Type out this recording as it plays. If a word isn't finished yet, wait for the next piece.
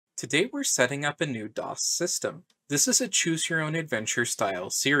Today we're setting up a new DOS system. This is a Choose Your Own Adventure style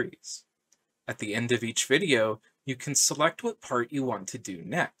series. At the end of each video, you can select what part you want to do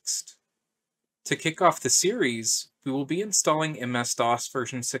next. To kick off the series, we will be installing MS-DOS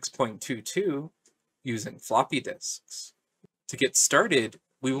version 6.22 using floppy disks. To get started,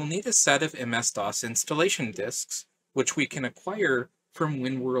 we will need a set of MS-DOS installation disks, which we can acquire from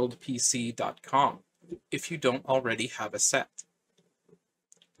winworldpc.com if you don't already have a set.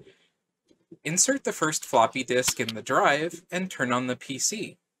 Insert the first floppy disk in the drive and turn on the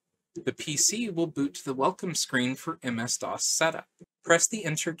PC. The PC will boot to the welcome screen for MS-DOS setup. Press the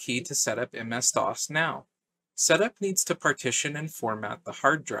Enter key to set up MS-DOS now. Setup needs to partition and format the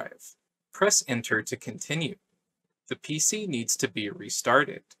hard drive. Press Enter to continue. The PC needs to be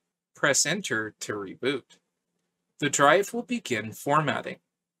restarted. Press Enter to reboot. The drive will begin formatting.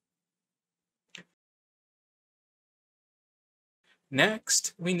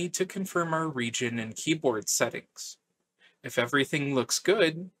 Next, we need to confirm our region and keyboard settings. If everything looks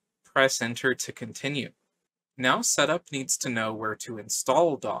good, press Enter to continue. Now Setup needs to know where to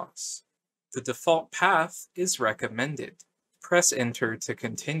install DOS. The default path is recommended. Press Enter to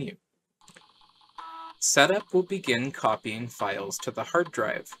continue. Setup will begin copying files to the hard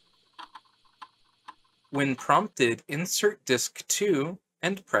drive. When prompted, insert disk 2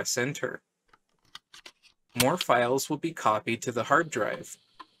 and press Enter. More files will be copied to the hard drive.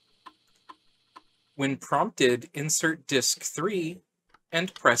 When prompted, insert disk 3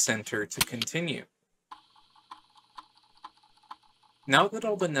 and press Enter to continue. Now that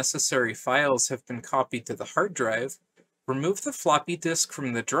all the necessary files have been copied to the hard drive, remove the floppy disk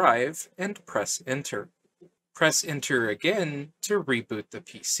from the drive and press Enter. Press Enter again to reboot the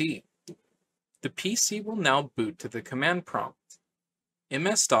PC. The PC will now boot to the command prompt.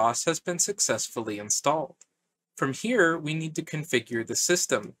 MS-DOS has been successfully installed. From here, we need to configure the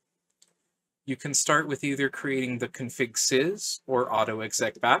system. You can start with either creating the config sys or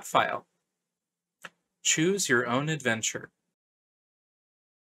autoexec bat file. Choose your own adventure.